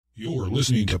You're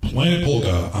listening to Planet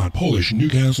Polka on Polish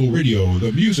Newcastle Radio.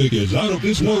 The music is out of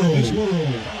this world.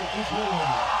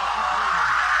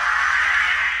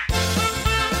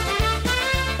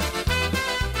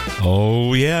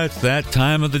 Oh, yeah, it's that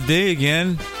time of the day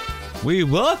again. We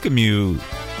welcome you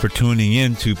for tuning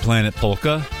in to Planet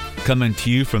Polka, coming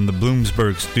to you from the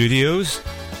Bloomsburg studios.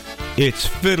 It's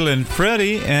Fiddlin'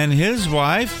 Freddie and his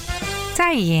wife,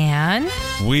 Diane.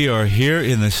 We are here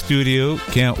in the studio.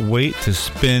 Can't wait to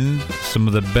spin some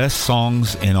of the best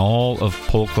songs in all of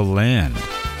Polka land.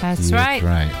 That's right.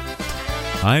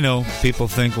 I know people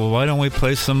think, well, why don't we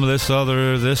play some of this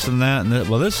other, this and that? And that?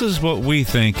 Well, this is what we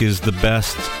think is the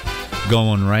best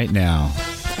going right now.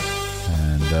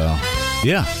 And,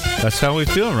 yeah, that's how we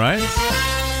feel, right?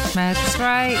 That's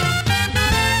right.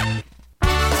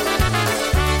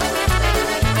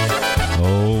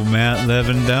 Oh, Matt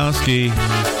Lewandowski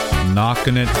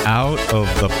knocking it out of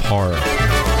the park.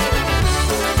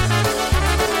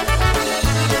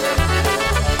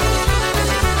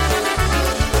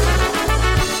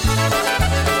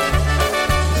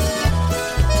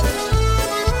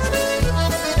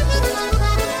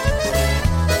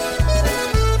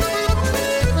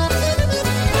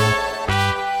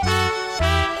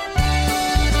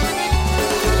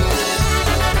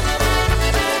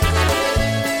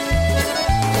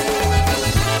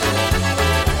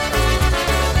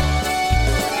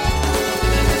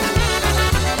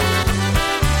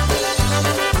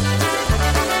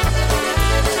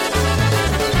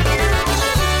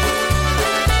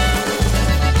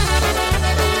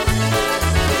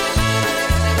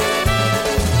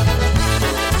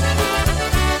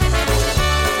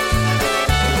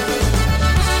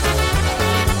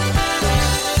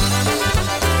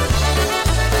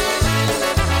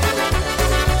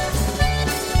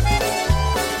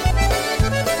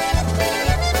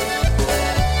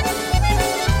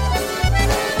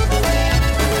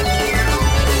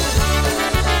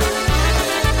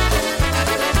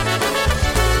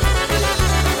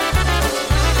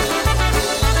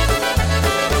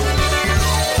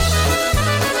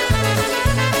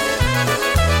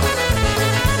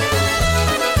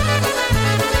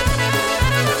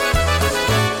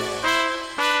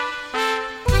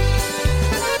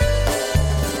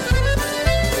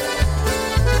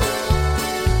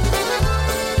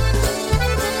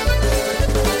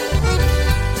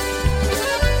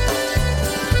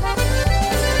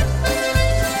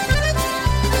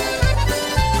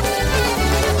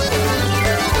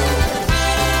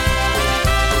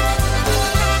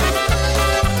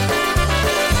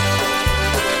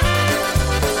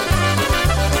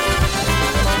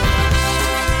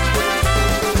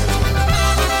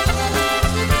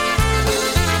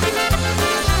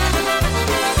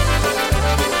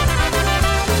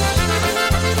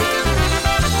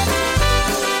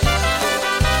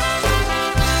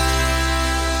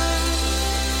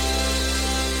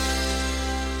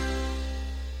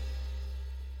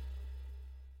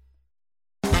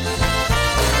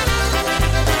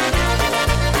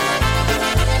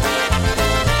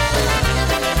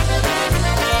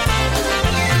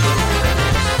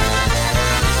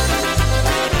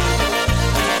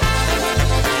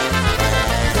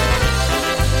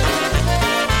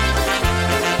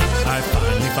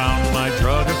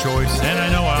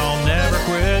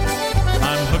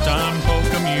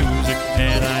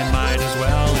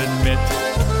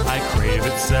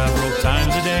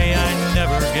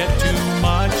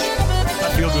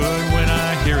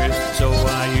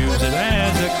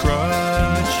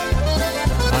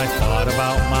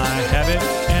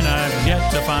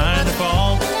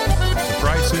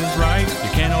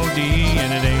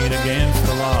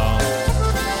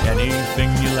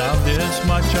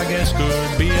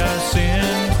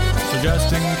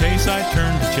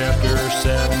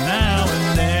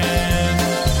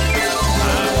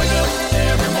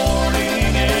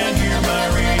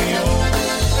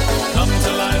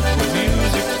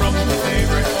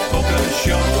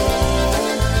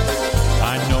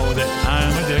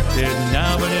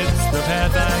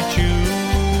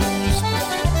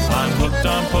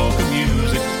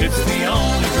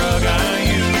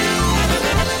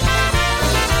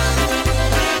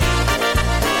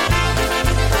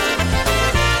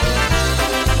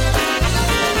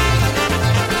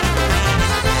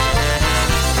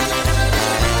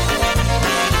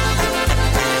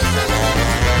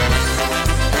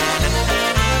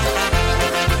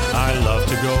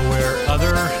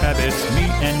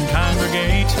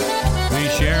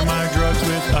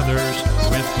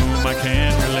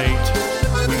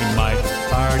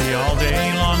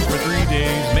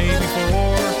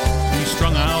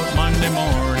 Monday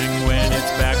morning when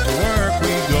it's back to work we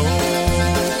go.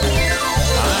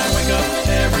 I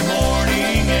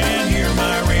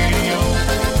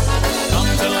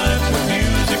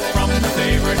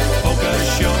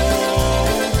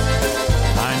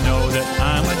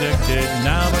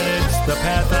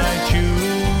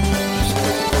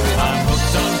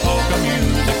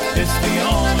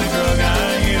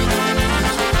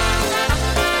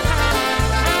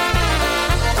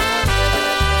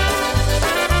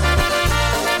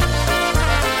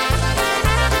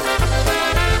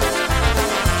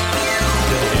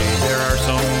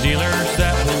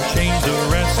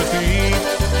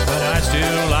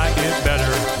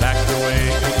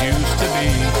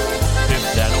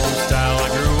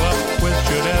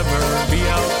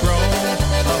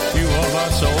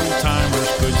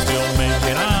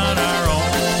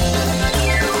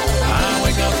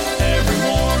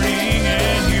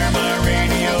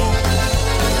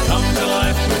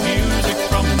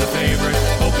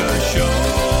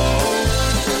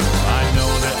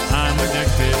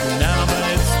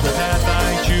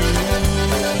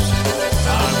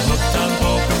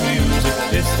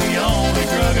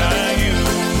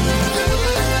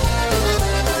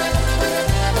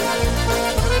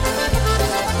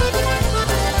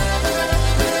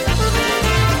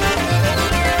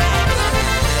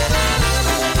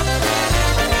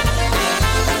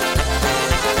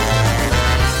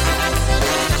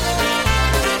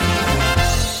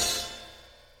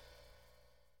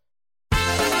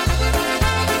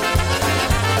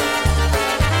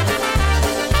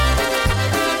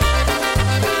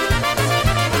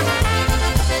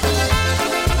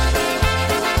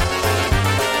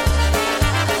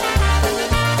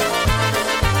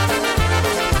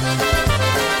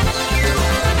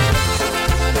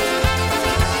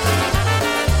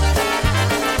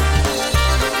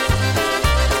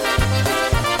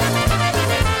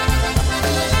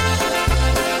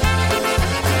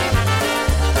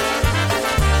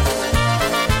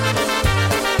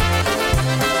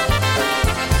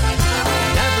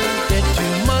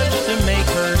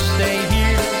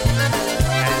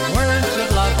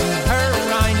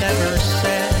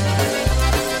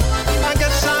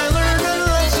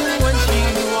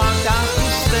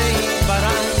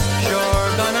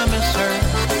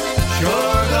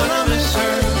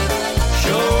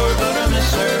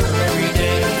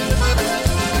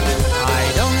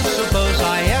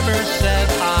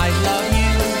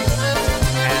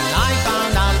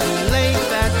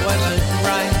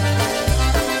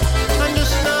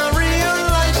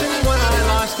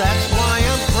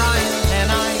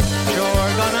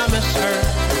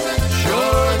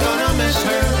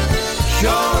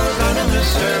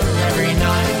miss her every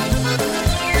night.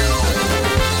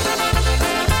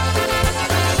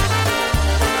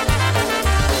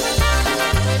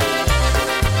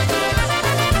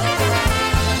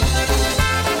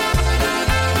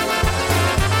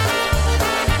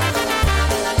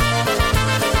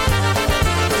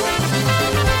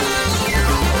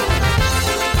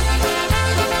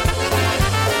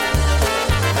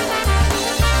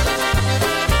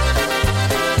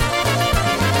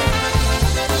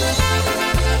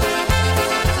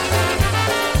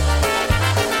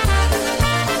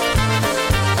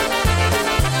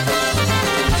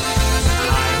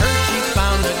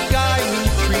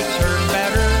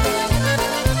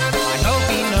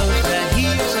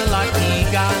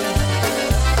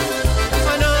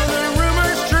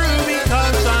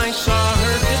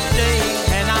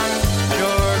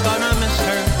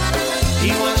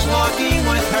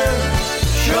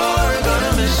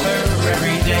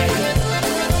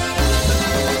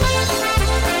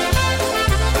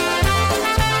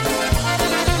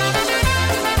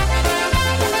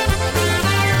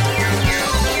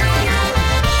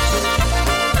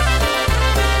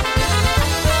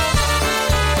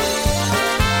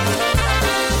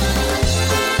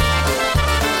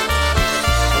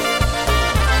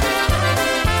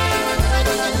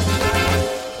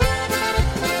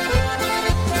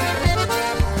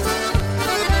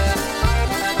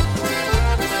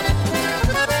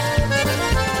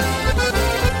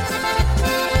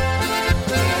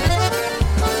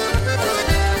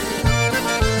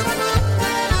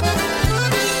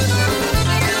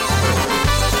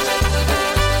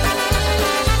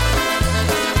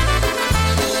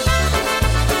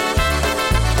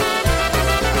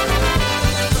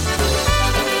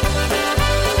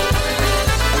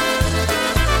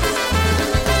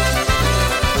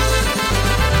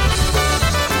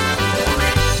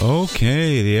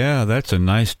 Okay, yeah, that's a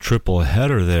nice triple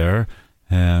header there,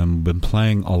 and been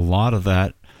playing a lot of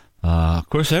that. Of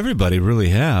course, everybody really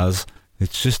has.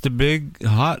 It's just a big,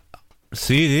 hot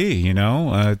CD, you know.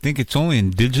 I think it's only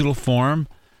in digital form,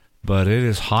 but it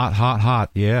is hot, hot, hot.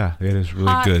 Yeah, it is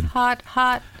really hot, good. Hot,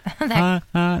 hot, Hot,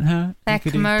 hot, hot. that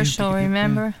commercial,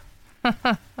 remember?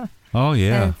 Oh,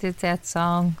 yeah. That did that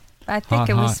song. I think Hot,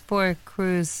 it was hot. for a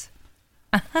cruise.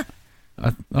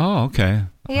 Oh, okay.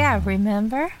 Yeah,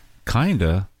 remember?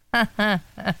 Kinda. I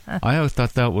always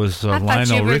thought that was I thought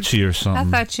Lionel you were- Richie or I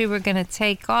something. thought you were going to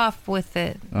take off with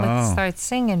it. Oh. Let's start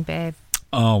singing, babe.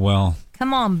 Oh, well.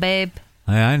 Come on, babe.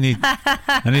 I need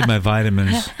my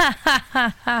vitamins.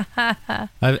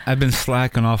 I've been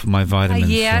slacking off of my vitamins.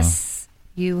 Yes,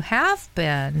 you have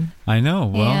been. I know.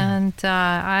 Well, And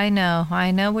I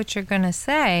know what you're going to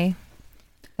say,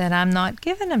 that I'm not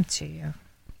giving them to you.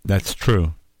 that's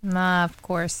true. Nah, of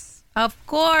course. Of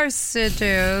course it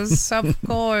is. Of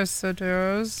course it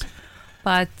is.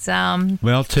 But,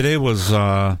 Well, today was,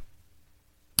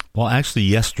 actually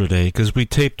yesterday, because we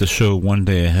taped the show one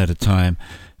day ahead of time.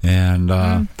 And,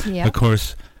 yeah. of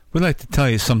course, we'd like to tell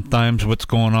you sometimes what's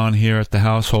going on here at the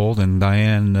household. And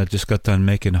Diane just got done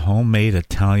making homemade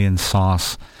Italian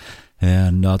sauce.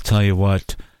 And I'll tell you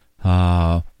what,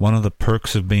 one of the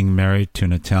perks of being married to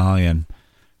an Italian,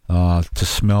 to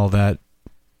smell that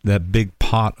big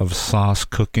pot of sauce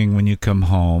cooking when you come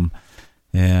home.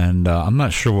 And I'm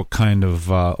not sure what kind of...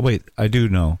 wait, I do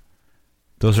know.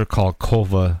 Those are called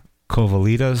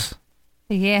covalitas.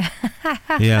 yeah.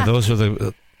 Yeah, those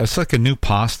are it's like a new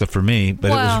pasta for me, but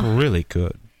it was really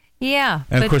good. Yeah.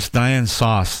 And, of course, Diane's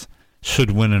sauce should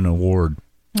win an award.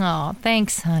 Oh,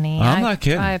 thanks, honey. I'm not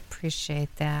kidding. I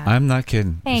appreciate that. I'm not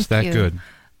kidding. Thank it's that you. good.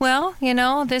 Well,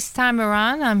 this time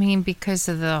around, because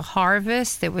of the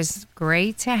harvest, it was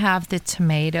great to have the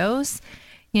tomatoes,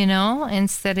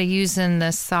 instead of using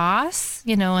the sauce,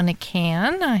 in a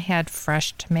can. I had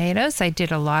fresh tomatoes. I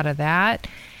did a lot of that.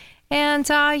 And,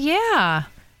 yeah.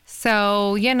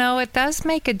 So, it does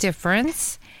make a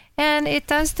difference. And it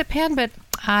does depend, but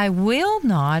I will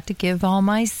not give all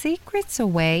my secrets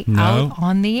away out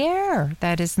on the air.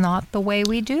 That is not the way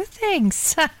we do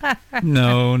things.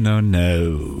 No.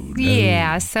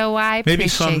 Yeah, so I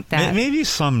appreciate that. Maybe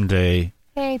someday.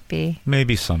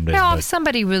 Maybe someday. No, but if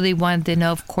somebody really wanted to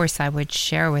know, of course I would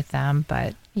share with them,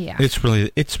 but yeah. it's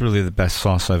really the best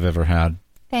sauce I've ever had.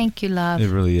 Thank you, love. It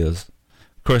really is.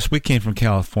 Of course, we came from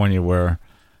California where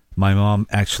my mom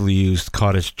actually used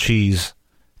cottage cheese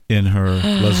in her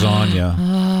lasagna.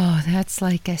 Oh, that's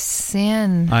like a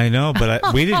sin. I know,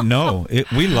 but we didn't know.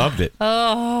 We loved it.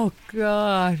 Oh,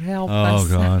 God, help us. Oh,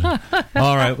 God.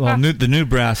 All right, well, the new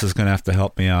brass is going to have to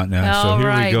help me out now. So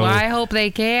here we go. Well, I hope they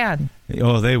can.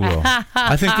 Oh, they will.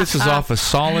 I think this is off a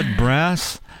solid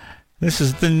brass. This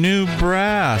is the new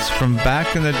brass from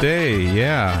back in the day,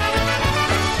 yeah.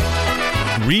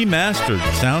 Remastered,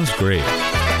 sounds great.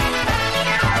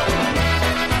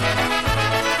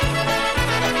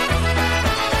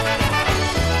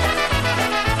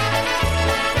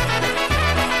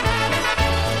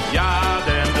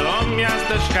 Jadę do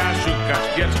miasteczka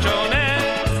szukać pierścionek.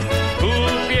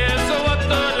 Kupię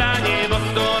złoto dla niej, bo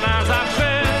to na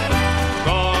zawsze.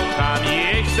 Kocham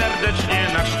jej serdecznie,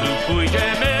 na ślub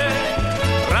pójdziemy.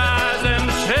 Razem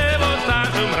przy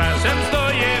ołtarzu, razem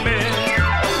stoimy.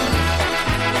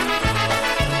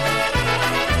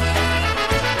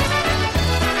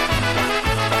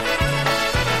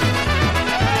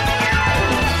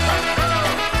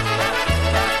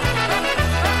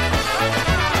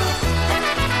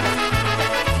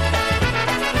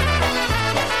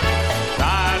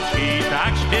 Taczki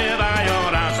tak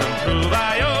śpiewają, razem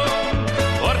fruwają.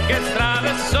 Orkiestra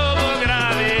wesoło gra,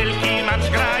 wielki marsz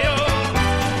grają.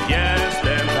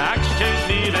 Jestem tak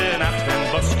szczęśliwy na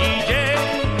ten boski dzień.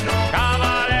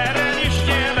 Kawalerem już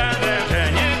nie będę,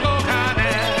 że nie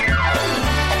kochany.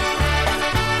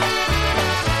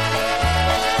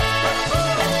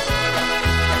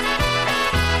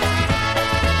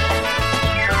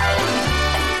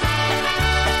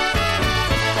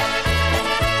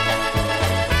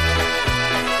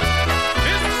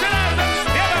 Wszyscy razem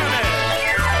śpiewamy.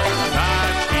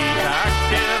 Taczki tak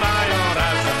śpiewają,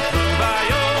 razem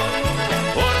fruwają.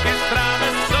 Orkiestra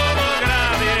wesoło gra,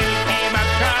 wielki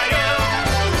marsz grają.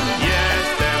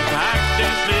 Jestem tak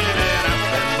szczęśliwy na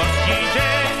ten boski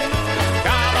dzień.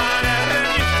 Kawalerem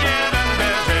już nie będę,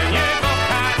 że nie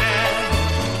kochany.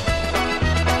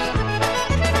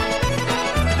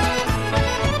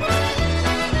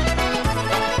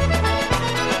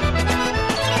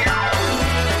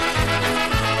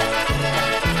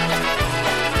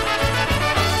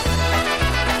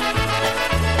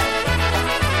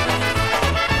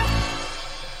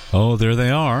 Oh, there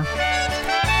they are.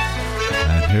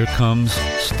 And here comes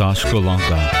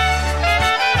Stashkolanka.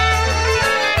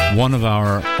 One of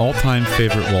our all-time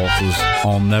favorite waltzes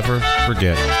I'll never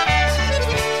forget.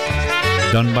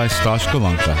 Done by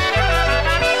Stashkolanka.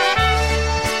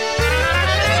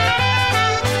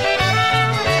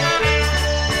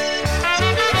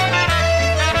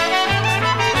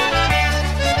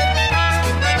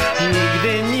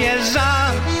 Nigdy nie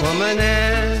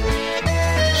zapomnę,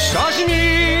 coś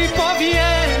mi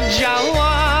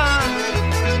powiedziała.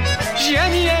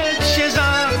 Ziemię cię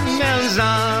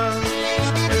zamęza,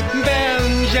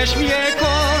 będziesz mnie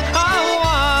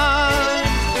kochała.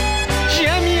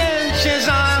 Ziemię cię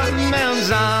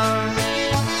zamęza,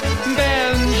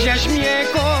 będziesz mnie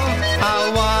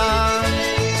kochała.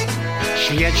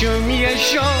 Świecił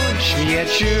miesiąc,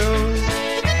 świecił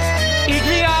i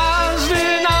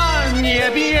gwiazdy na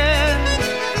niebie.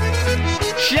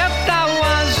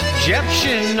 Szeptałaś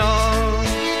dziewczyno,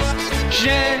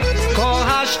 że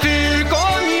kochasz tylko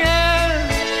mnie.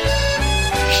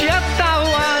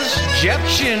 Szeptałaś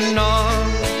dziewczyno,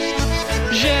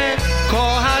 że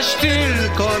kochasz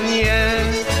tylko mnie.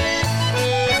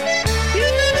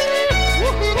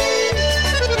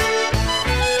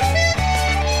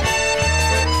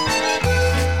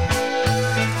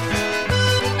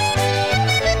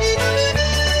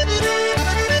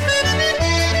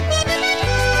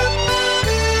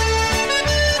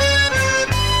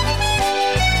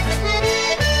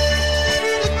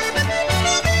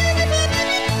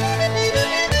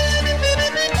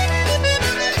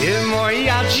 Ty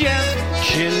moja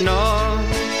dziewczyno,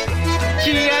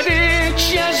 kiedy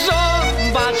cię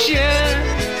zobaczę,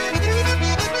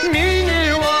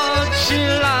 minęło ci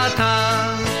lata,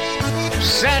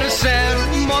 serce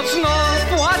mocno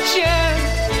płacze.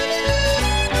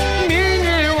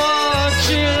 Minęło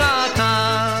ci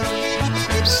lata,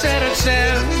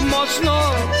 serce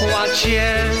mocno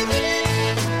płacze.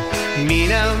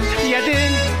 Minął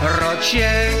jeden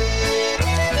roczek,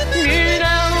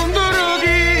 minął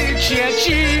drugi,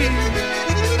 trzeci.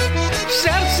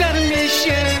 Serce mi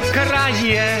się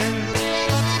kraje,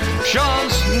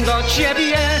 wciąż do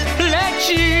ciebie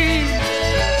leci.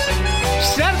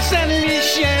 Serce mi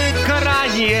się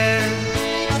kraje,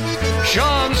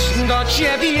 wciąż do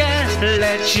ciebie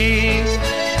leci.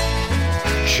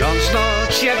 Wciąż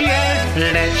do ciebie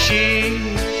leci.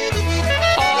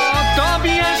 O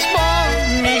tobie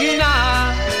wspomina,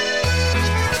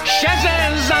 siedzę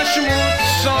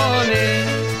zasmucony,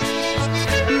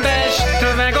 bez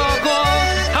twego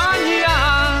kochania.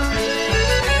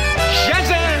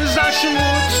 Siedzę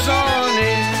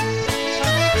zasmucony,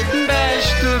 bez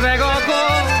twego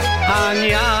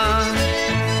kochania.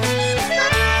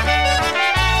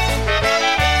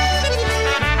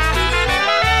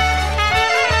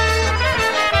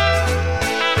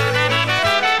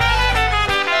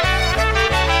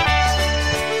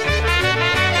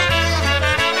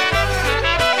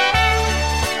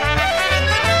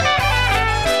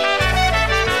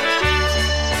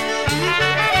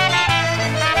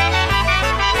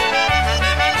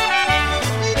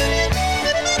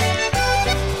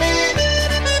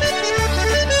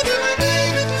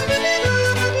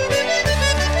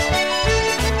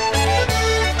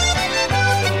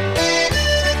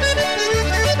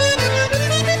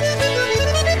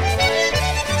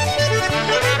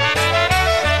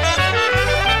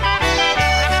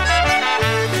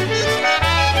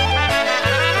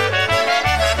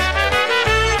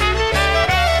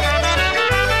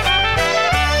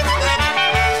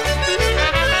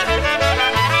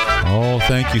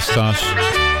 thank you,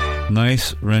 Stash.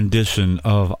 Nice rendition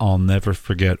of I'll Never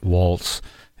Forget Waltz.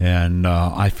 And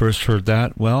I first heard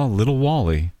that, well, Little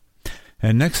Wally.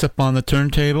 And next up on the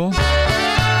turntable,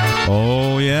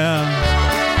 oh yeah,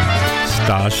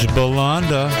 Stash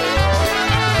Belanda,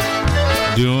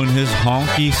 doing his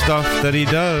honky stuff that he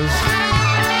does.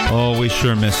 Oh, we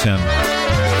sure miss him.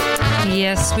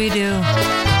 Yes, we do.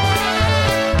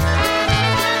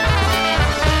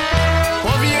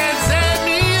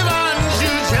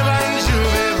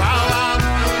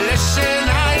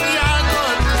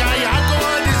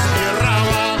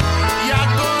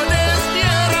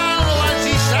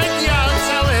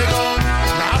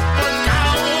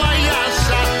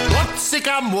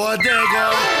 Młodego.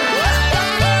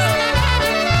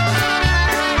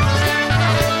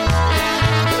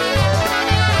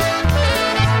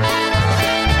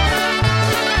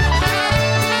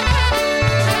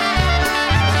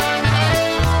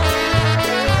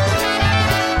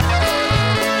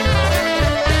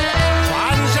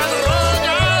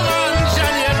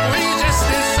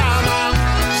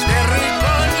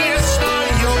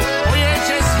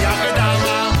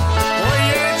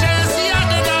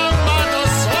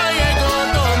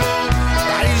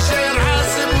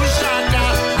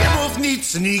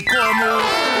 Nikomu.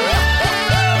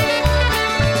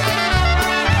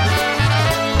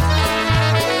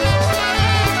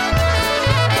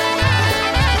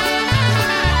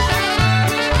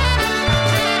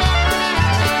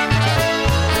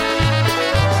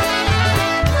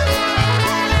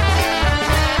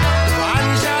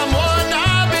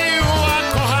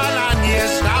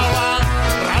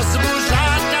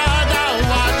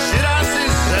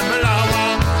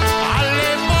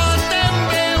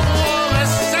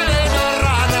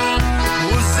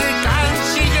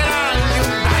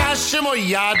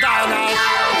 Jadana.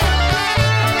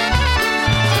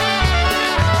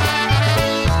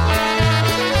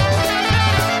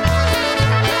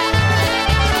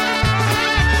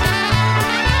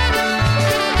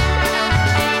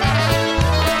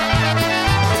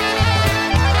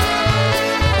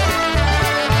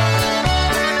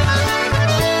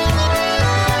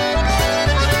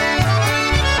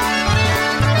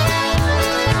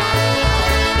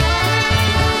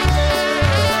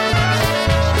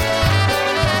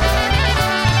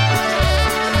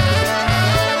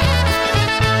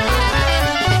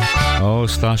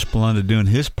 Stash Belanda doing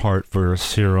his part for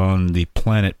us here on the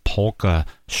Planet Polka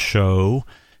show.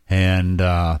 And,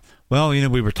 well, you know,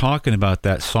 we were talking about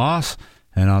that sauce,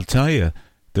 and I'll tell you,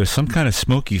 there's some kind of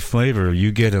smoky flavor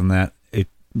you get in that.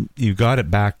 You got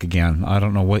it back again. I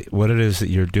don't know what it is that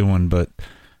you're doing, but,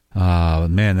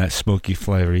 man, that smoky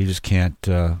flavor, you just can't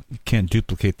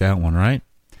duplicate that one, right?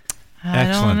 I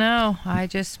don't know. I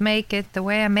just make it the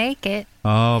way I make it.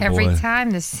 Oh, every boy.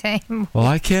 time the same. Well,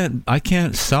 I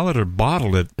can't sell it or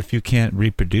bottle it if you can't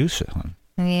reproduce it, hon.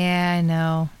 Yeah, I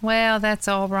know. Well, that's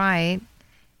all right.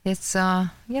 It's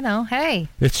you know, hey.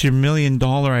 It's your $1 million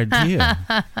idea.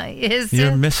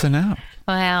 You're missing out.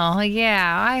 Well,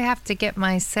 yeah, I have to get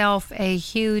myself a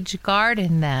huge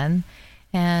garden then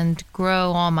and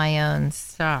grow all my own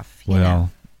stuff. You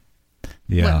know?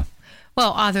 Yeah.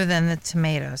 Well, other than the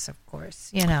tomatoes, of course,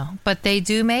 you know. But they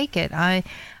do make it. I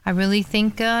really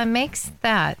think it makes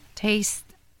that taste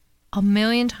a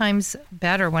million times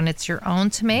better when it's your own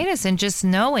tomatoes and just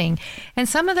knowing. And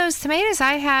some of those tomatoes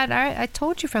I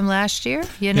told you from last year,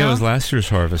 you know. Yeah, it was last year's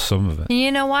harvest, some of it.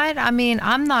 You know what? I mean,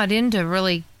 I'm not into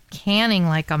really canning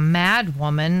like a mad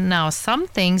woman. Now, some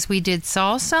things we did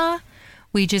salsa.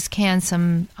 We just canned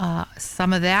some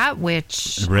of that,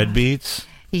 which... Red beets?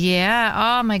 Yeah,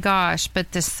 oh my gosh.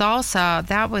 But the salsa,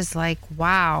 that was like,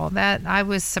 wow. That I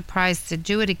was surprised to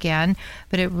do it again,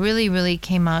 but it really, really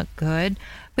came out good.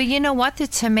 But you know what? The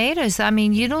tomatoes, I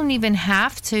mean, you don't even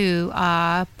have to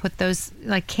put those,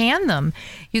 like can them.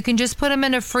 You can just put them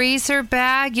in a freezer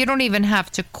bag. You don't even have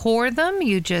to core them.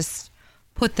 You just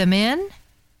put them in,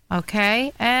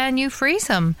 okay? And you freeze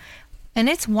them. And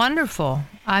it's wonderful.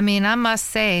 I mean, I must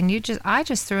say, and I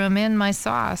just threw them in my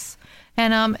sauce.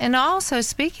 And also,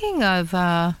 speaking of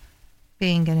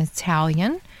being an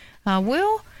Italian,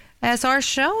 as our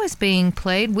show is being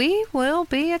played, we will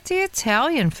be at the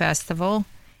Italian Festival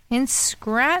in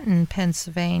Scranton,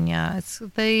 Pennsylvania. It's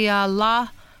the La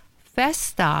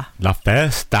Festa. La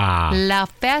Festa. La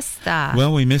Festa.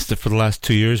 Well, we missed it for the last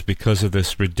 2 years because of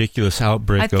this ridiculous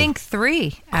outbreak I think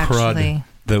 3, actually. Crud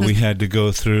that we had to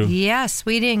go through. Yes,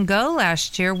 we didn't go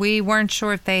last year. We weren't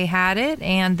sure if they had it,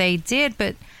 and they did,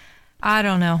 but I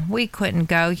don't know. We couldn't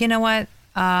go. You know what?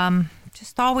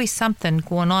 Just always something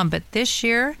going on. But this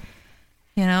year,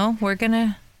 you know, we're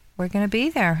gonna be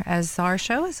there as our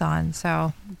show is on.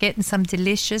 So getting some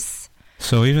delicious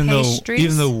So even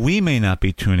pastries. though we may not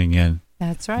be tuning in,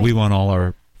 That's right. we want all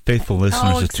our faithful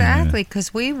listeners to tune in. Exactly,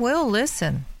 because we will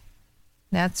listen.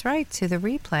 That's right, to the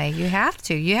replay. You have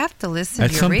to. You have to listen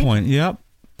At to your some replay. point, yep.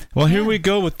 Well, here we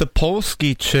go with the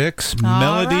Polski Chicks,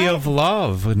 Melody right. of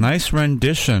Love. A nice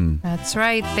rendition. That's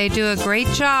right. They do a great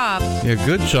job. Yeah,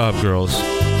 good job, girls.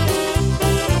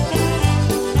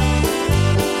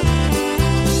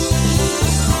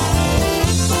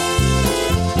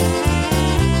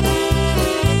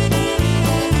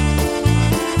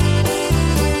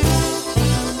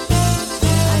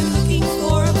 I'm looking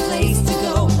for a place to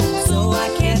go so I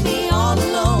can be all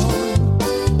alone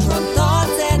from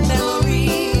thoughts and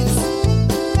memories,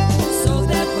 so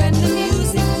that when the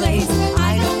music plays,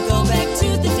 I don't go back to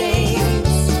the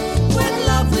days when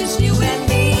love was you and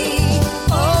me.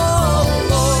 Oh,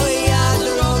 moja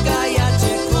droga, ja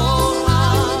cię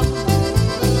kocham,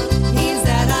 means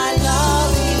that I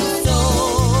love you so.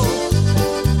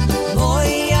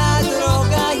 Moja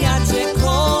droga, ja cię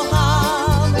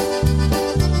kocham,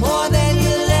 more than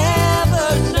you'll ever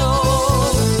know.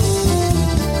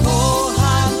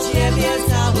 Kocham ciebie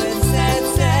całym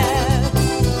sercem,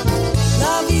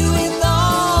 love you with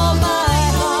all my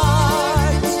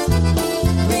heart.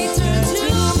 Return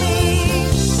to me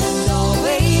and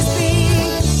always be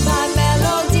my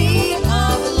melody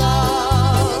of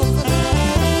love.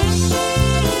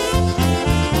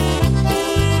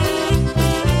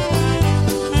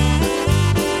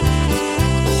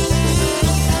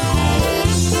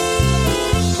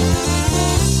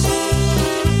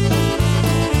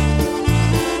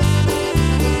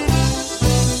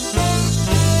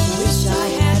 Wish I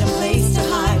had a place to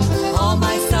hide all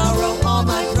my sorrow, all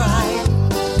my pride.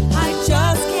 I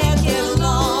just can't get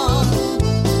along,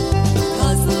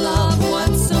 'cause the loved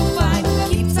one so fine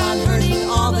keeps on hurting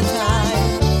all the time.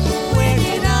 Where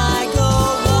did I go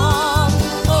wrong?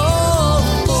 Oh,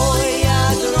 moja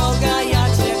droga, ja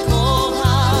cię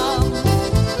kocham,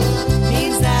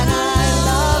 means that I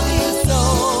love you so.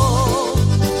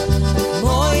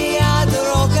 Moja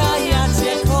droga, ja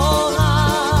cię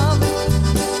kocham,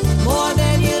 more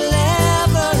than you'll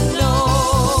ever know.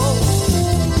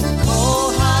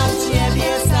 Kocham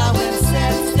ciebie całym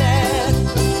sercem,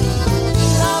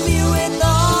 love you with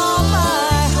all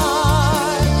my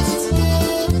heart.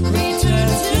 Return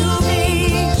to me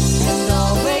and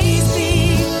always be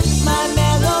my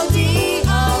melody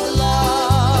of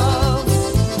love.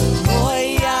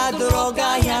 Moja droga,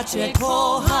 ja cię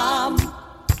kocham,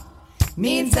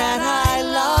 means that I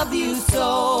love you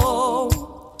so.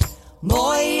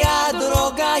 Moja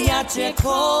droga, ja cię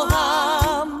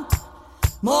kocham,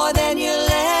 more than you'll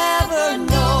ever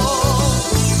know.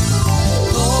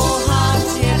 Kocham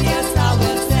ciebie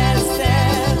całym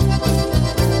sercem,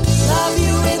 love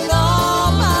you with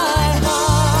all my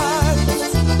heart.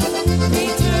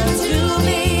 Return to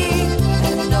me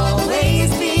and always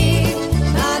be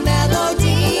my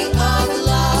melody of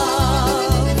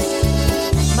love.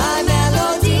 My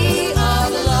melody of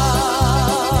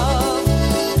love.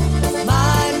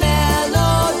 My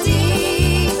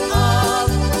melody of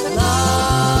love.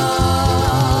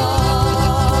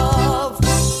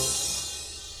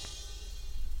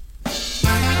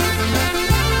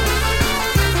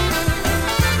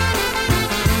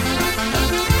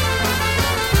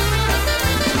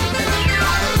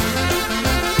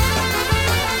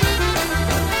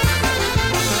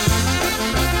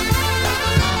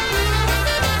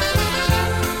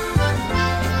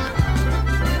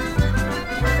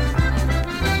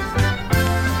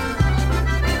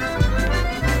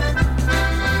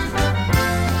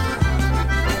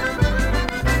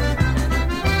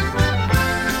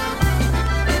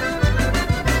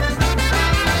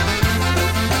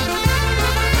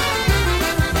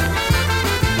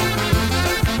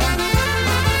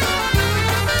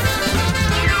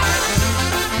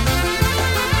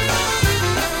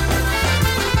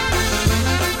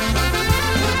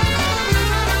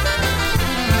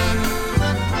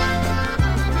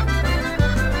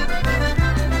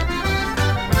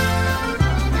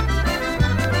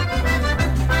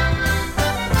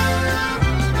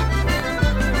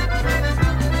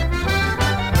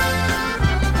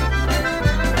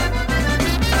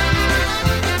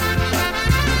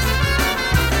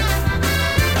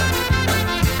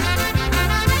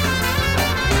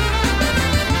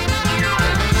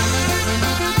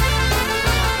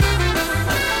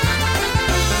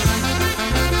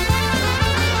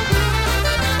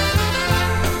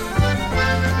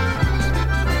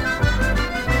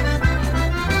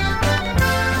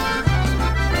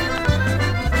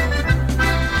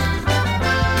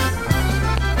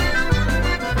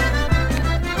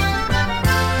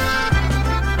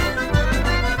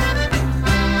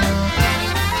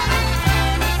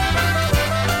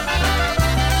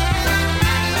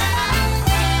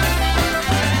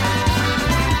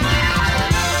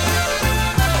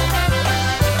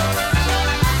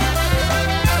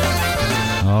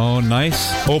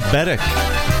 nice oberek.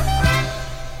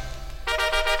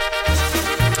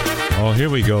 Oh, here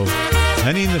we go.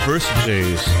 Henny and the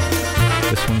Versaces.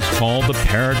 This one's called the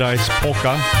Paradise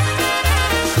Polka.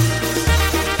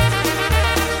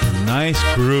 Nice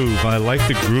groove. I like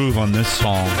the groove on this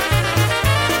song.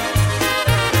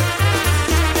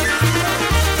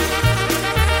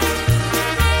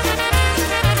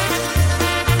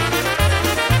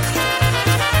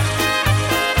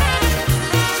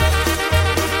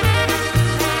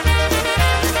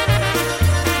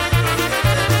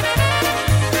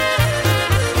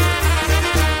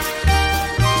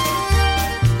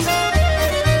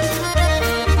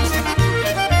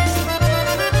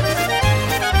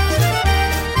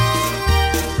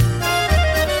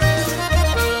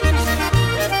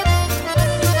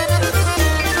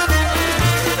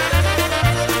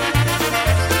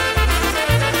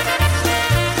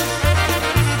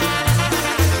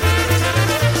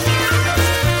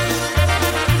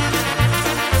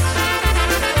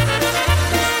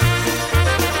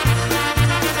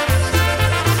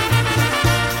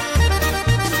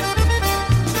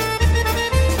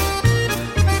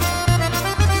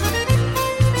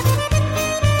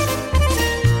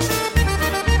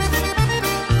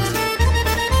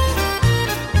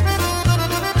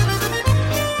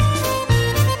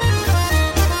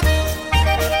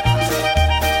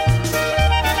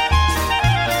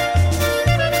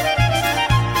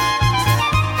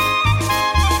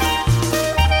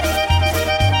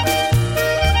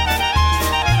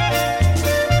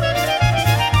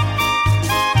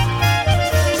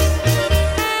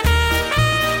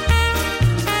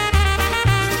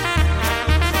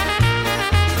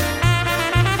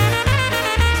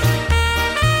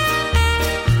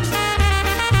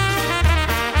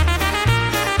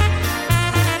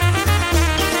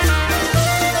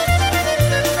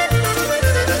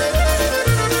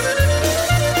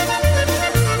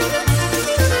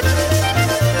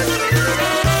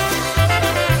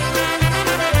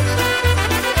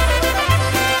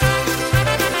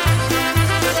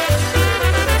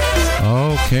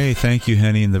 Okay, thank you,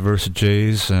 Henny and the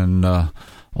Versaces, and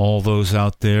all those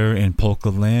out there in Polka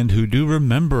Land who do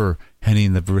remember Henny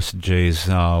and the Versaces.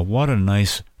 What a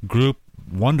nice group,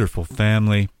 wonderful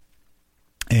family,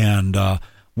 and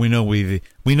we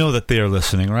know that they are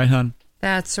listening, right, hon?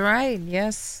 That's right.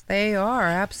 Yes, they are.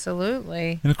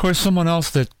 Absolutely. And of course, someone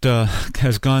else that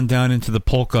has gone down into the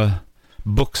polka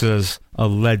books as a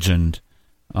legend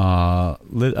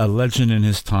in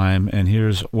his time. And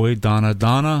here's Oi Donna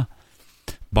Donna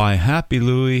by Happy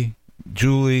Louie,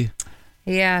 Julie.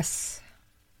 Yes.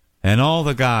 And all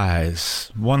the guys.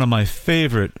 One of my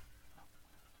favorite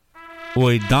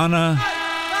Oi Donna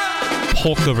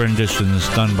polka renditions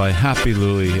done by Happy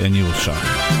Louie and Yulsha.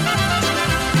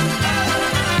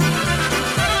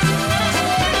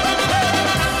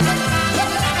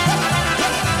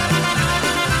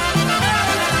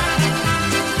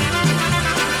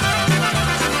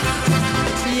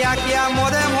 Jak ja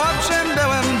młodym chłopcem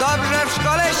byłem, dobrze w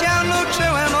szkole się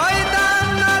uczyłem. Oj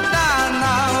Dana,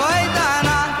 Dana, oj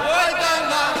Dana, oj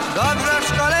Dana. Dobrze w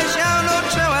szkole się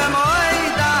uczyłem. Oj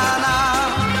Dana,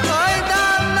 oj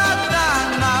Dana,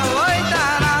 Dana, oj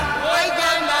Dana, oj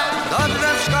Dana. Dobrze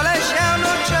w szkole się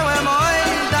uczyłem. Oj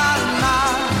Dana.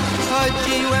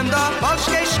 Chodziłem do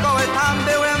polskiej szkoły, tam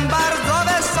byłem bardzo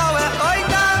wesoły. Oj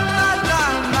Dana,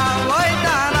 Dana, oj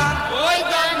Dana, oj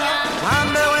Dana. Tam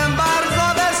byłem bardzo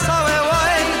wesoły.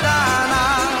 Oj Dana,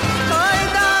 oj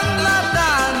Dana,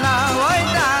 Dana, oj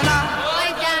Dana, oj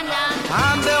Dana.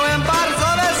 Tam byłem bardzo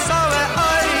wesoły.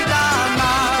 Oj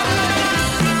Dana.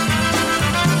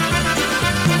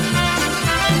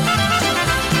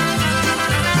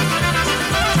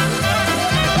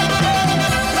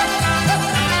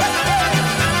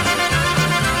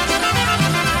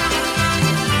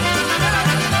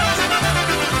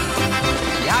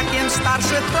 Jakiem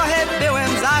starszy trochę byłem,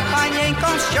 za panienką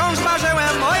wciąż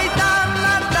marzyłem. Oj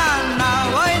Dana, Dana,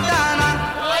 oj Dana,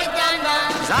 oj Dana.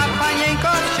 Za panienką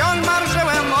wciąż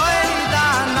marzyłem. Oj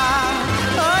Dana,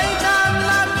 oj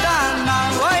Dana, Dana,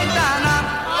 oj Dana,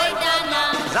 oj Dana.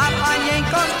 Za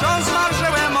panienką wciąż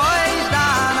marzyłem. Oj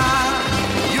Dana.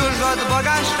 Już od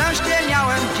Boga szczęście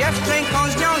miałem, dziewczynką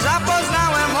z nią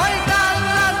zapoznałem. Oj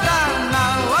Dana, Dana,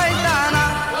 oj Dana,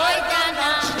 oj Dana.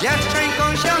 Z dziewczynką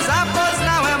się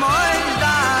zapoznałem. Oj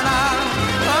Dana,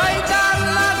 oj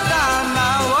Dana, Dana,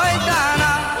 oj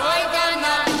Dana, oj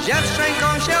Dana. Z dziewczynką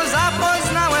się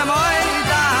zapoznałem. Oj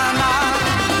Dana.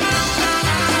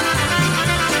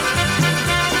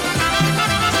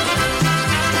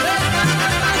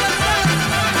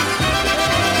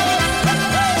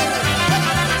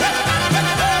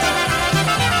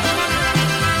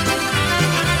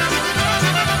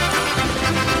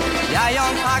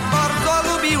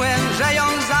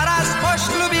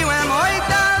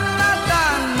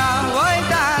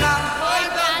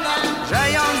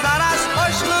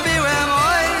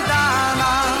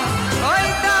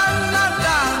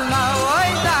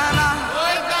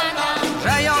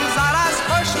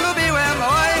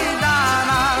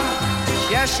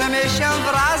 cieszymy się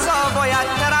wraz oboje,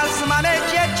 teraz mamy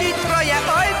dzieci troje.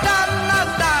 Oj dana,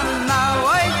 dana,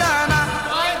 oj dana,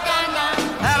 oj dana.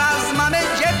 Teraz mamy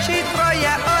dzieci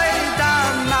troje. Oj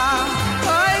dana,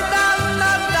 oj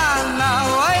dana, dana,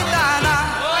 oj dana,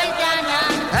 oj dana.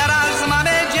 Teraz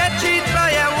mamy dzieci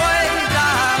troje. Oj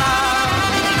dana.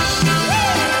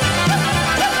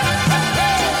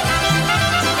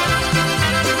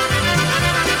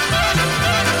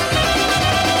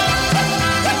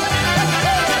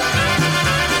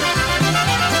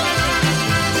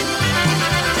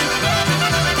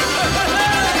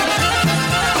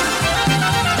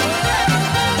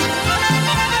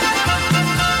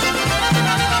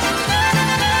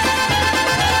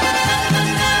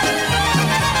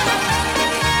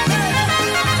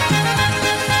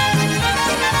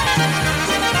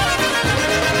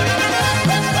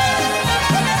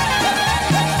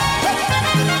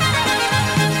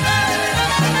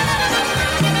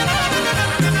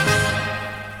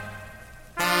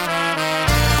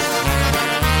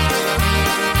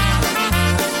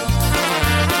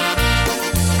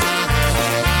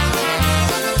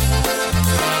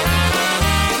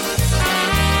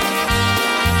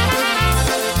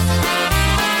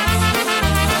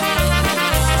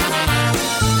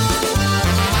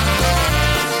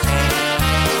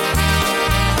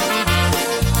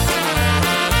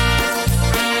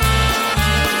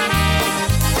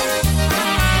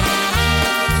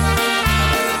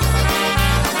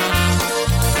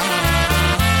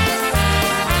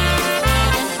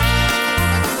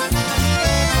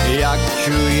 Jak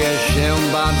czuję się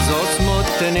bardzo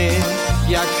smutny,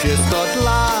 jak wszystko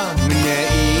dla mnie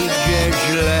idzie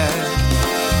źle.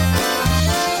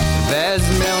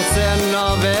 Wezmę se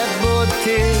nowe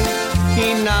buty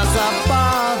i na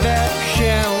zabawę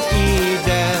się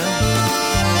idę.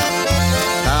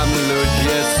 Tam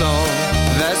ludzie są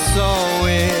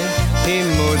wesoły i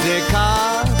muzyka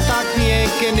tak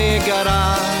pięknie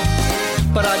gra.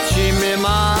 Bracimy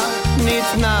ma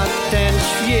nic na ten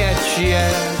świecie,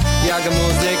 jak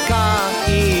muzyka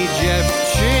i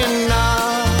dziewczyna.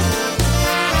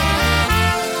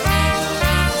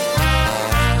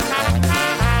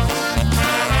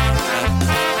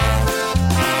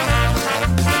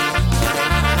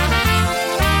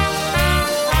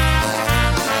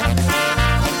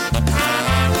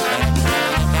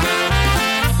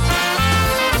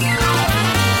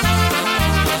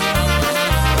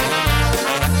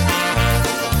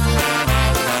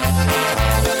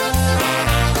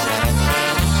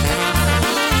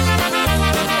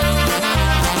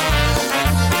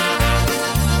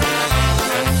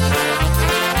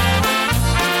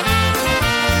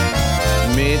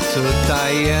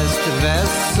 Tutaj jest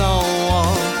wesoło,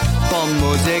 bo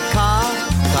muzyka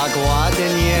tak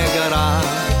ładnie gra.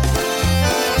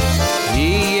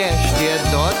 I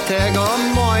jeszcze do tego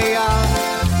moja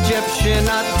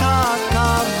dziewczyna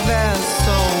taka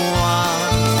wesoła.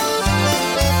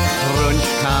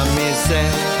 Rączkami se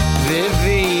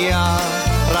wywija,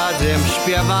 razem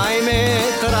śpiewajmy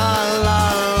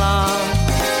tra-la-la.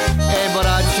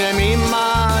 Bracie mi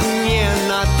ma nie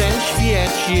na ten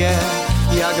świecie,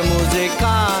 jak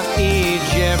muzyka i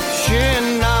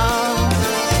dziewczyna.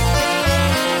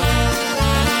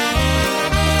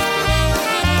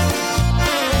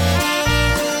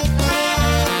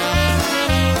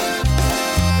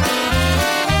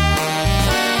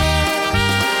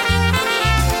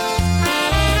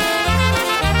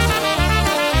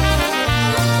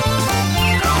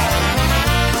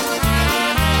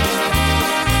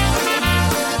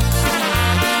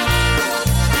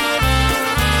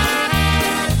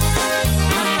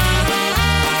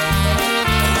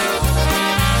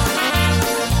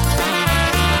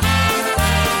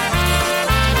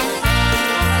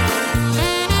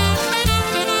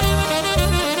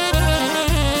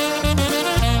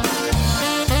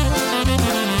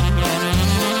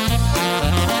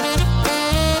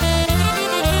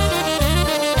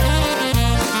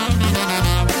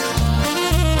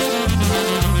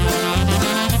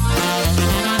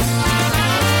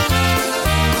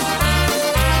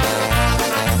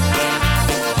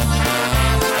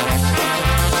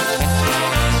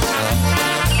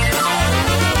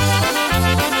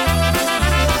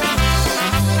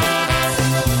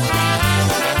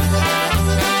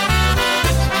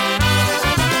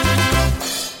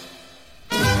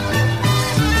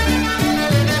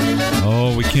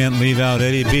 Can't leave out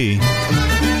Eddie B.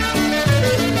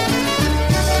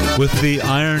 with the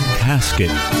Iron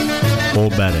Casket,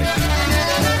 Olbetic.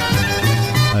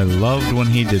 I loved when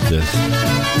he did this.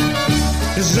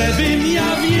 Żebym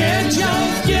ja wiedział,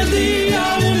 kiedy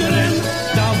ja umrę,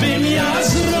 dałbym ja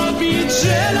zrobić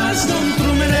żelazną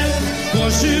trumnę,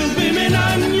 położyłbym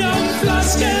na nią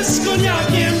z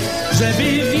koniakiem, żeby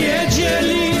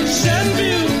wiedzieli, że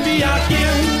był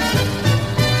pijakiem.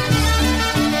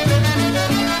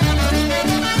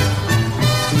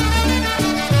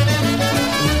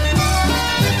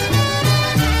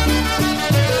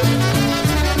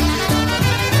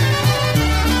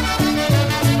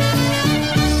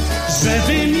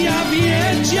 Żebym ja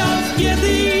wiedział,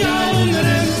 kiedy ja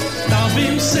umrę,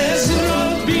 dałbym se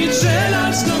zrobić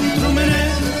żelazną trumnę,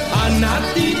 a na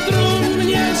tej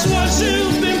trumnie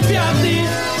złożyłbym kwiaty,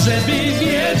 żeby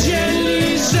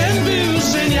wiedzieli, że był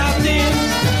żeniaty.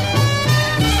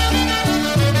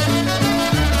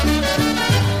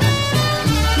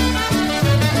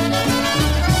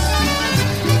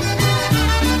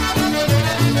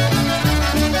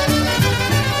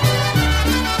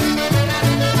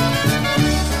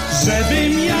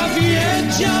 Żebym ja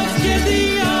wiedział,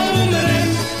 kiedy ja umrę,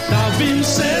 dałbym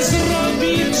se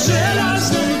zrobić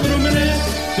żelazną trumnę,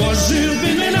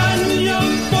 położyłbym na nią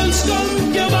polską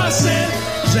kiełbasę,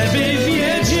 żeby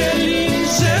wiedzieli,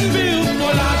 że był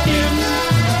Polakiem.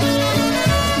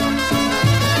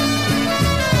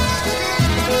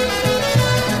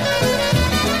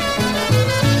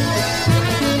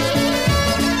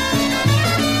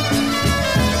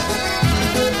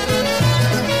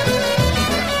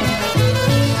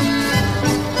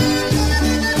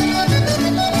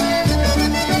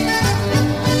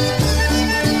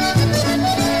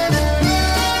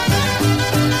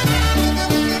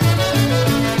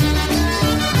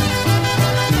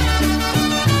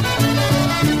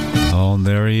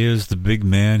 There he is, the big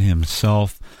man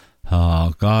himself.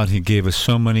 God, he gave us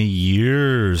so many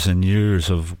years and years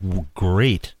of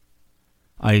great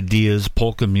ideas,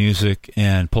 polka music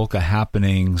and polka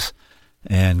happenings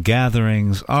and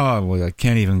gatherings. Oh, well, I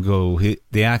can't even go. The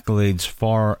accolades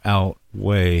far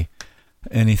outweigh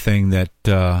anything that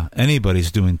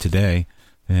anybody's doing today.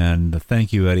 And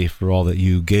thank you, Eddie, for all that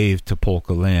you gave to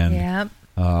Polka Land. Yep.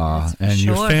 And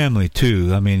your family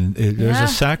too. I mean, there's a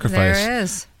sacrifice. There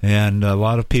is. And a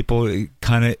lot of people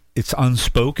it's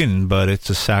unspoken, but it's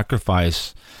a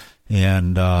sacrifice.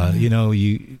 And you know,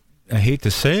 I hate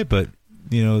to say it, but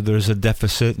you know, there's a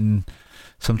deficit, and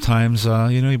sometimes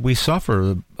you know, we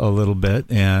suffer a little bit.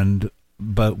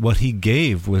 But what he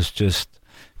gave was just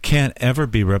can't ever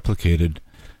be replicated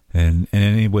in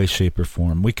any way, shape, or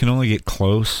form. We can only get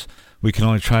close. We can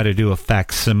only try to do a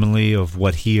facsimile of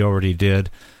what he already did,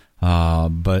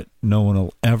 but no one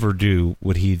will ever do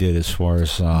what he did as far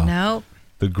as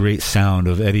the great sound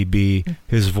of Eddie B.,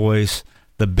 his voice,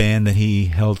 the band that he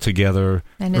held together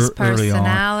and his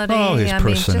personality. Oh, his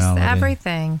personality. Just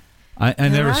everything. I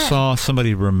never saw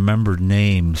somebody remember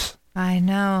names. I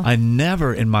know. I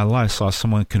never in my life saw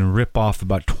someone can rip off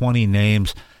about 20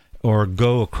 names or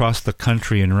go across the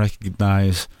country and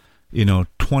recognize, you know,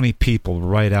 20 people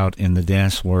right out in the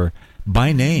dance floor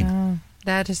by name. Oh,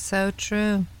 that is so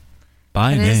true.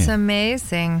 By name. It's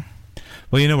amazing.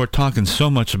 Well, you know, we're talking so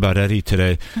much about Eddie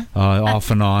today,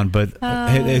 off and on, but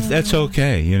that's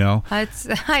okay, you know. I'm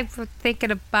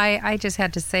thinking I just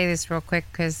had to say this real quick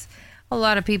because a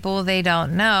lot of people, they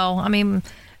don't know. I mean,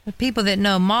 the people that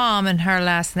know Mom and her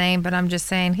last name, but I'm just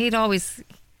saying he'd always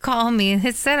call me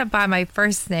instead of by my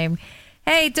first name.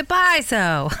 Hey,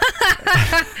 DeBiso.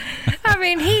 I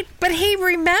mean, he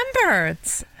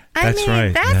remembers. That's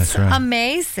right. That's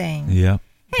amazing. Yeah.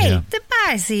 Hey,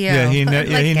 DeBisio. Yeah,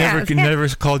 he never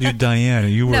called you Diana.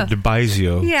 You were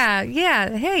DeBisio. Yeah.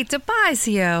 Hey,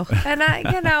 DeBisio. And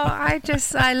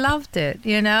I loved it.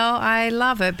 You know, I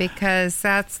love it because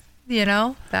that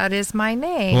is my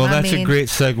name. Well, that's a great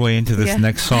segue into this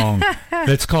next song.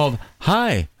 It's called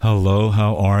Hi, Hello,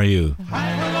 How Are You?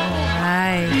 Hi, hello.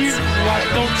 Right. Why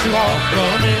don't you all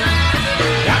come in?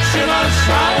 Yakshimas,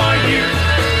 how are you?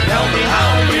 Tell me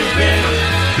how you've been.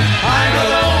 Hi,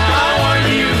 hello, how are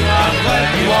you? I'm glad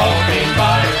you all came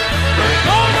by. We're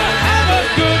gonna have a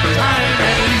good time,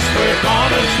 at least we're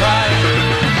gonna try.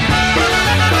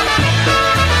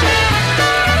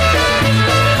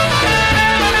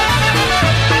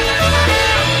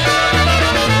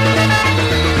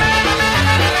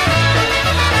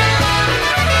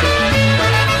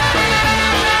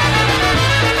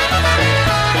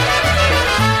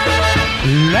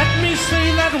 Let me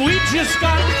say that we just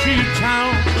got to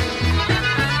town,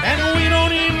 and we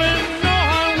don't even know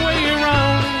our way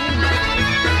around.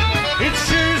 It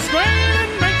sure is great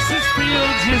and makes us feel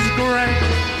just great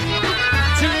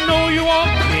to know you all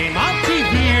came out to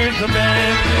hear the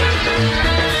band.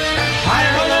 Hi,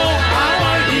 hello, how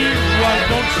are you? Why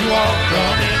don't you all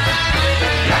come in?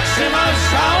 Yaksimas,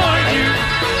 how are you?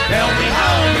 Tell me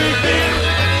how you've been.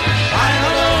 Hi,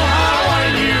 hello, how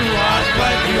are you? I'm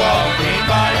glad you all came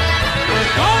by.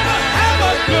 We're gonna have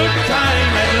a good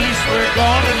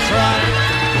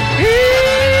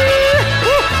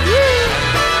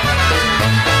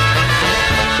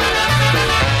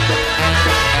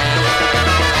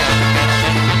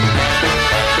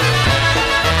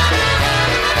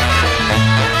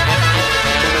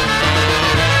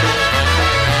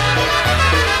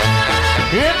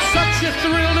It's such a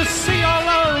thrill to see all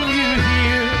of you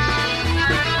here,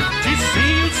 to see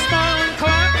you smile and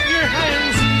clap your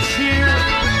hands and cheer.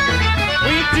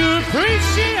 We do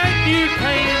appreciate you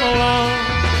came along.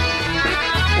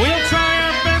 We'll try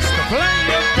our best to play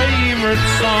your favorite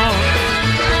song.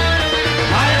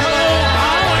 Hi, hello,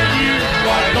 how are you?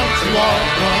 Why don't you all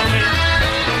come in?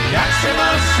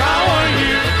 Yakshimas, how are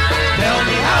you? Tell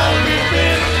me how you've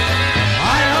been.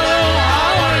 Hi, hello,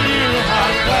 how are you?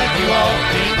 I'm glad you all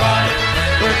came by.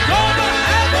 We're gonna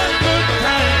have a good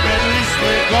time, at least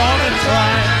we're gonna try.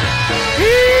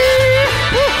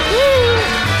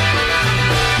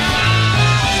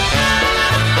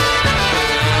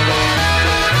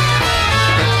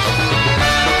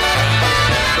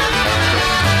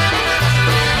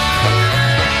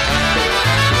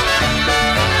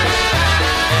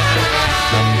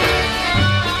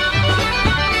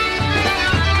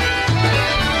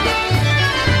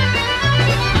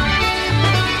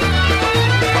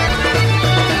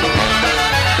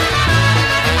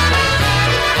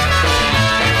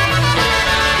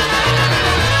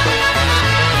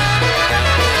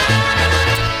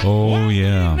 Oh,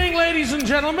 yeah. Good evening, ladies and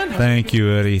gentlemen. Thank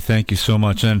you, Eddie. Thank you so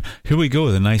much. And here we go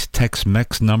with a nice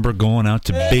Tex-Mex number going out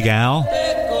to Big Al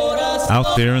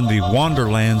out there in the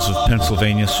wanderlands of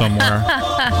Pennsylvania somewhere.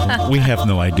 We have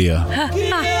no idea.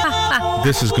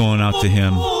 This is going out to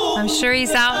him. I'm sure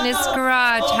he's out in his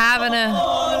garage having a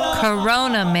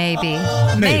Corona, maybe.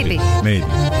 Maybe.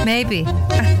 Maybe.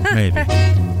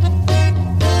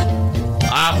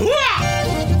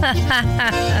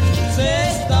 Se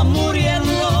está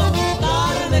muriendo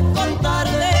tarde con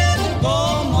tarde,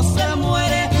 como se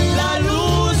muere la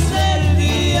luz del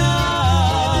día.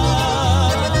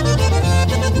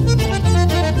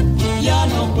 Ya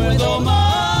no puedo más,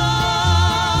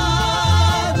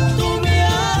 tú me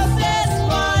haces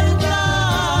falta.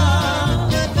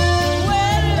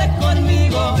 Vuelve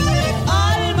conmigo,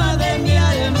 alma de mi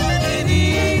alma,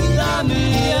 querida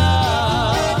mía.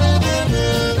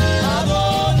 ¿A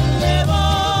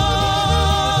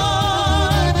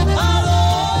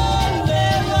dónde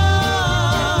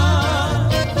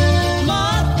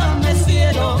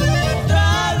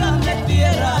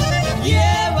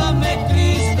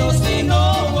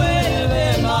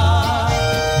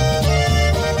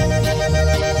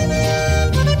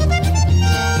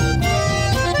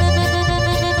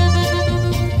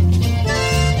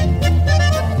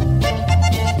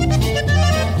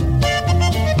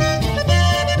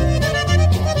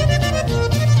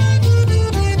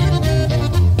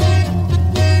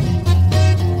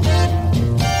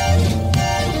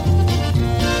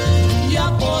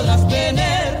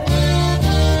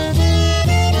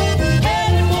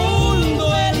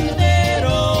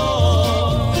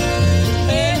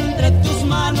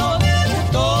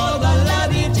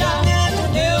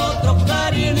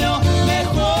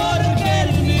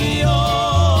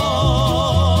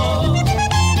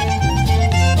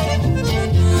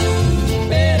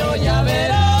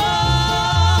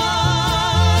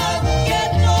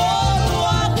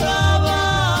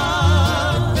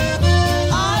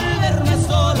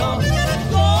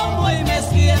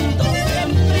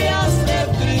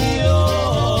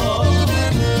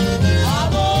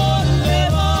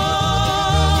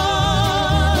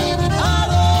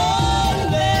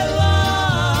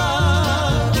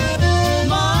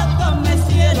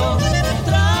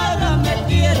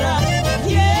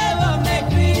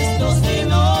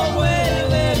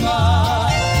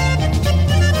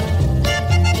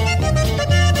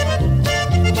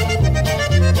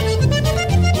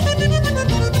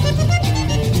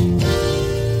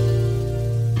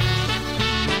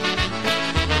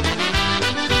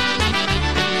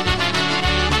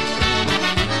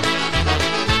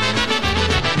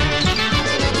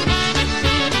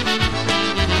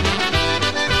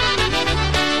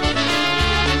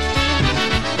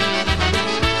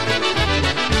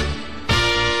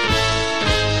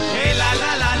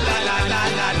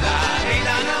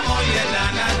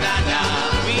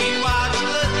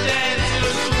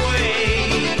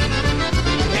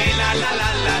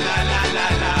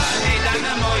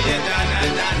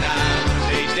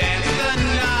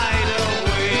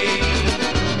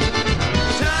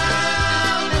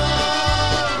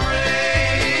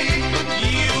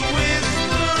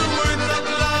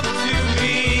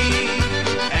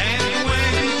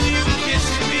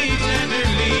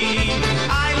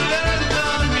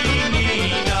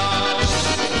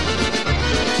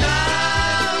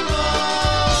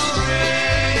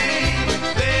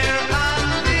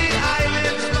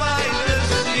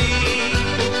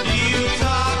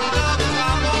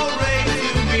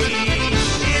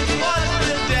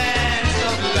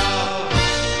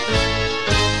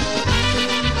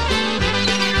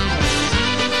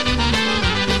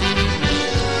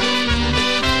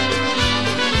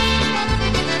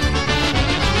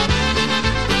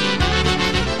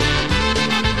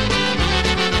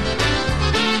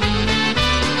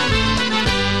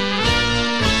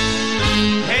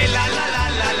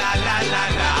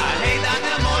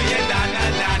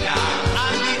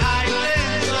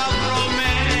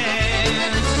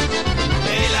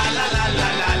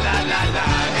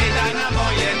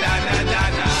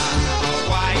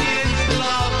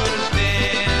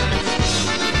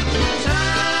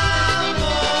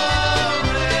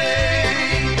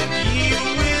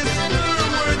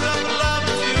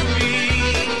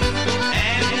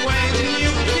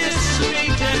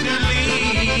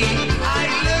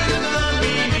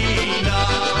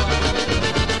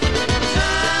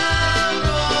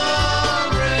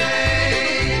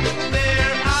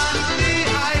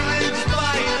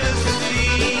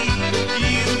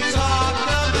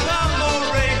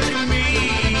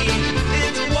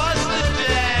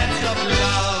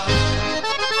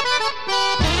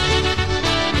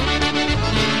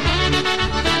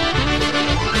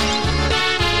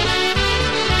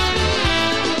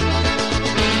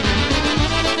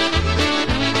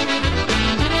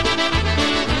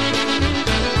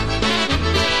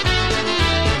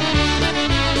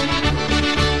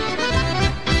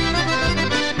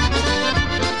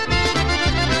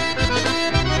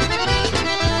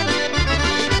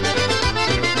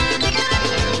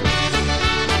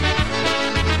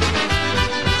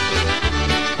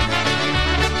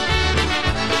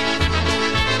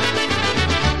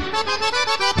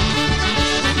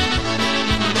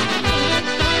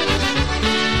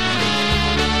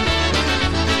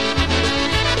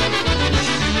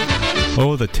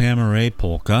Oh, the Tamaray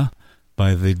Polka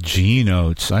by the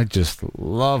G-Notes. I just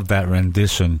love that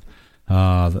rendition.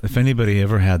 If anybody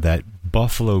ever had that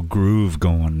Buffalo groove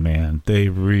going, man, they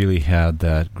really had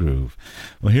that groove.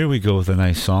 Well, here we go with a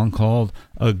nice song called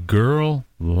A Girl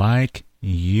Like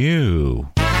You.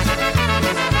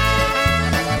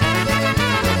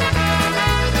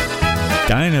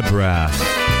 Dynabrass.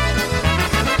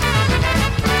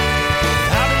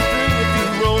 I've been through a few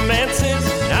romances,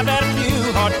 I've had a few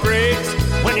heartbreaks.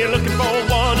 When you're looking for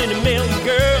one in a million,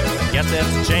 girl, I guess that's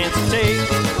a chance to take.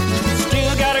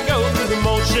 Still gotta go through the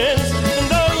motions, and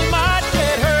though you might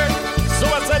get hurt, so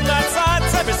I set my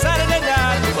sights every Saturday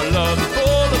night with my love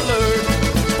full alert.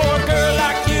 For a girl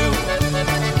like you,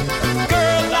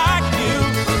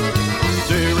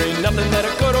 there ain't nothing that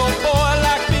a good old boy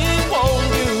like me won't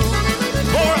do.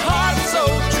 For a heart so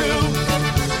true,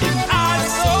 and eyes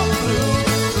so blue,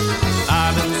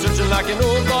 I've been searching like an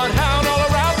old bloodhound all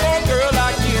around for a girl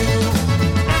like you.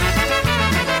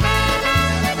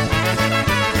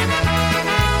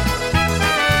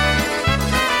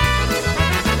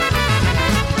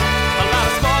 A lot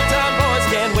of small-town boys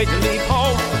can't wait to leave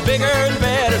home for bigger and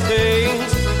better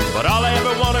things. But all I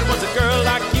ever wanted was a girl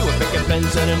like you, a picket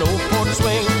fence and an old porch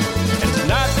swing. And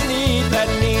tonight beneath that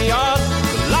neon,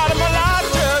 the light of my life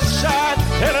just shine.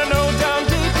 And I know down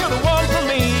deep you're the one for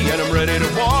me, and I'm ready to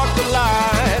walk the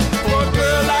line. For a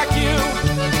girl like you,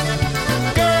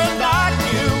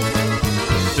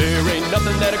 there ain't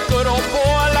nothing that a good old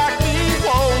boy like me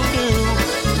won't do.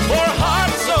 For a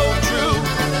heart so true,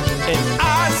 and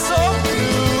eyes so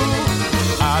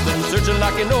blue, I've been searching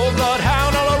like an old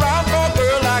bloodhound all around for a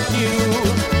girl like you.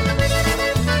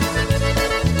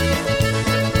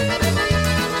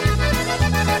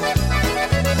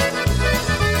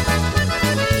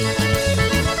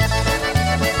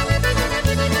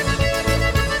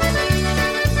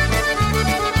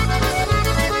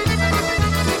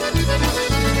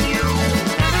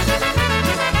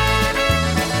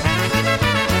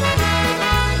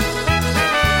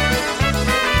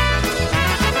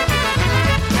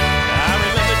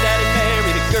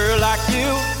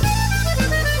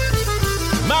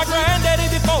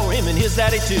 And his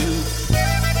daddy too.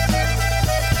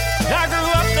 I grew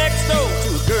up next door to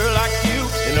a girl like you,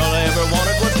 and all I ever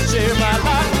wanted was to share my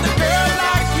life with a girl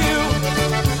like you.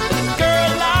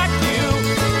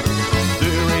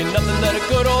 There ain't nothing that a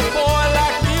good old boy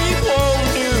like me won't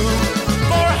do.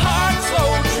 For a heart so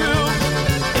true,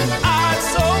 and eyes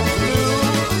so blue,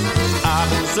 I've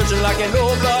been searching like an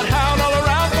old bloodhound all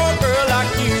around for a girl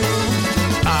like you.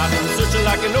 I've been searching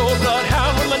like an old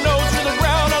bloodhound with my nose to the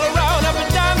ground all around up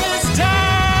and down this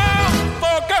town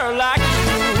for a girl like you.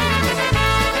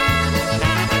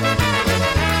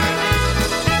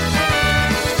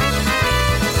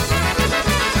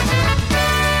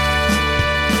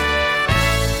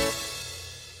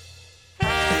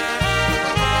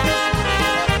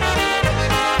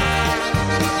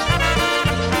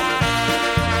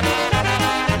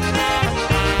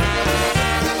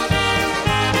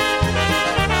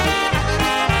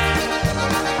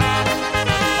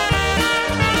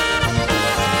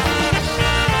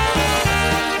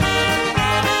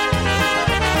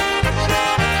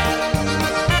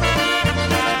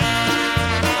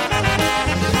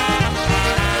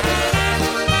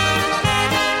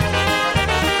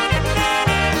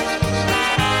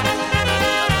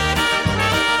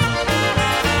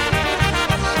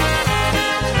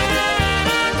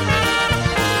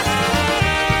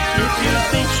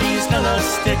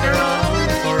 Stick around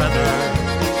forever.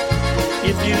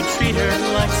 If you treat her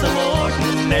like some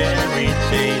ordinary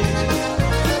thing,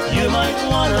 you might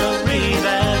want to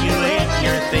reevaluate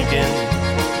your thinking.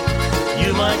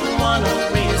 You might want to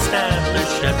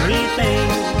reestablish everything.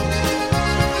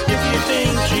 If you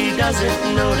think she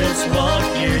doesn't notice what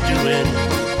you're doing,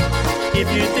 if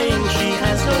you think she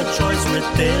has no choice with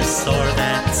this or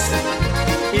that,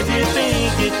 if you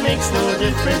think it makes no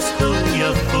difference who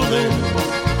you're fooling,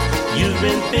 you've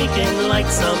been thinking like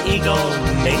some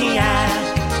egomaniac.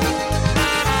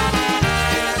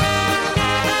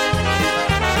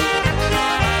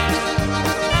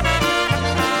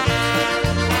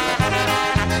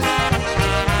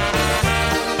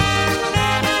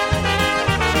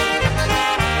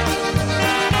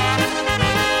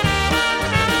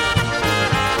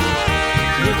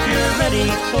 If you're ready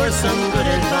for some good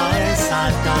advice,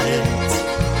 I've got it.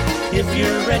 If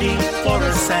you're ready for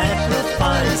a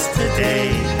sacrifice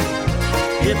today,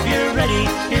 if you're ready,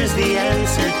 here's the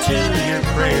answer to your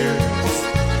prayers.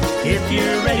 If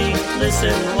you're ready,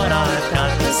 listen what I've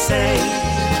got to say.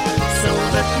 So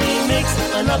let me mix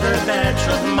another batch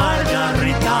of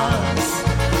margaritas.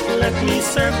 Let me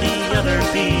serve the other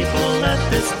people at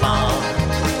this bar.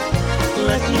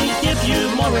 Let me give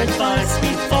you more advice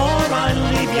before I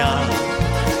leave ya.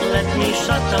 Let me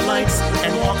shut the lights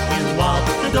and walk you out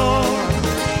the door.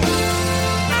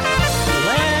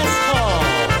 Last call.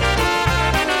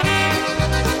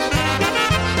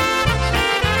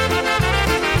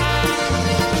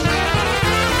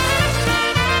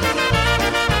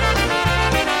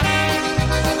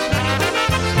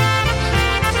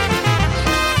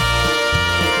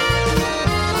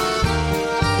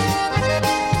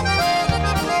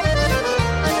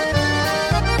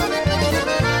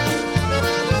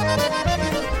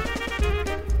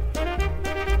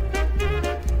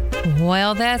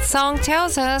 Well, that song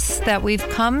tells us that we've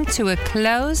come to a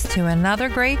close to another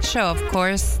great show. Of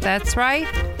course, that's right.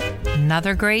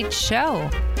 Another great show.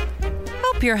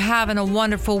 Hope you're having a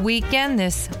wonderful weekend.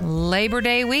 This Labor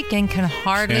Day weekend, can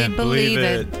hardly Can't believe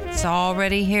believe it. It's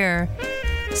already here.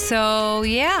 So,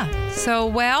 yeah. So,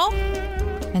 well,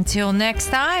 until next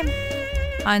time,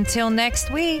 until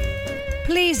next week,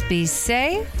 please be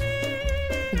safe.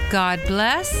 God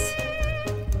bless.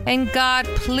 And God,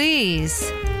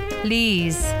 please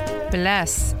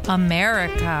bless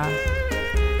America.